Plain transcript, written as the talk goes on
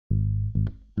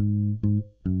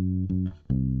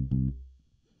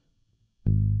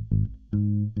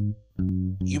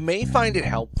You may find it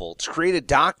helpful to create a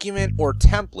document or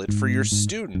template for your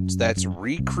students that's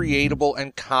recreatable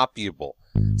and copyable,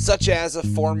 such as a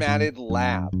formatted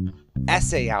lab,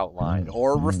 essay outline,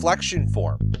 or reflection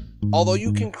form. Although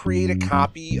you can create a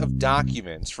copy of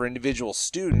documents for individual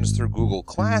students through Google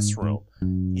Classroom,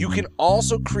 you can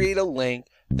also create a link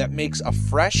that makes a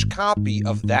fresh copy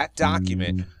of that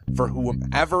document for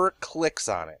whomever clicks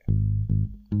on it.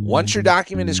 Once your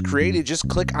document is created, just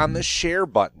click on the Share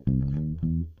button.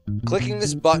 Clicking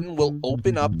this button will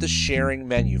open up the sharing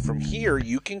menu. From here,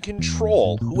 you can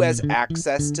control who has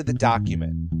access to the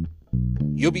document.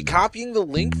 You'll be copying the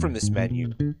link from this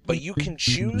menu, but you can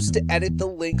choose to edit the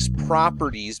link's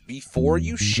properties before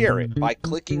you share it by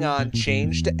clicking on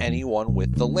Change to Anyone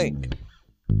with the link.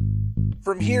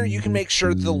 From here, you can make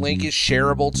sure that the link is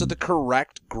shareable to the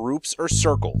correct groups or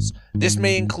circles. This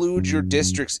may include your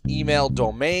district's email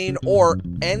domain or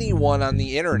anyone on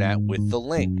the internet with the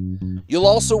link. You'll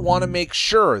also want to make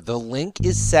sure the link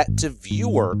is set to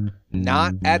viewer,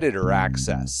 not editor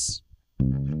access.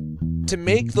 To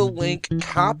make the link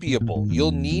copyable,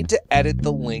 you'll need to edit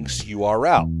the link's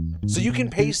URL, so you can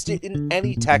paste it in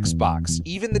any text box,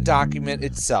 even the document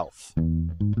itself.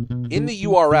 In the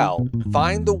URL,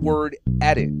 find the word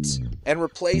edit and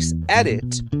replace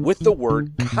edit with the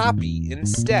word copy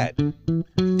instead.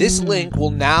 This link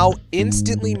will now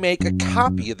instantly make a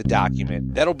copy of the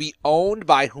document that'll be owned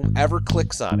by whomever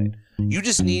clicks on it. You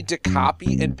just need to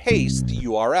copy and paste the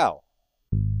URL.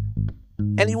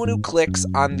 Anyone who clicks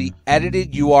on the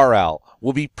edited URL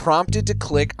will be prompted to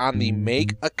click on the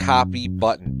Make a Copy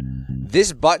button.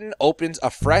 This button opens a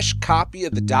fresh copy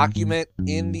of the document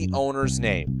in the owner's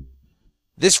name.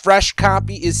 This fresh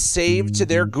copy is saved to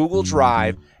their Google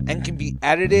Drive and can be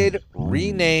edited,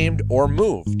 renamed, or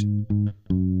moved.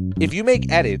 If you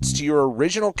make edits to your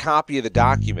original copy of the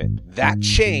document, that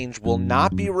change will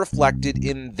not be reflected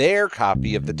in their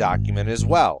copy of the document as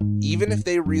well, even if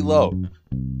they reload.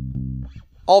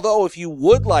 Although if you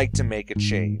would like to make a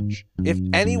change, if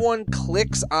anyone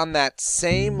clicks on that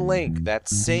same link, that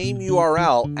same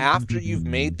URL after you've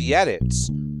made the edits,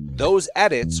 those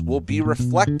edits will be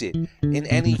reflected in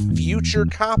any future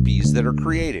copies that are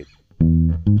created.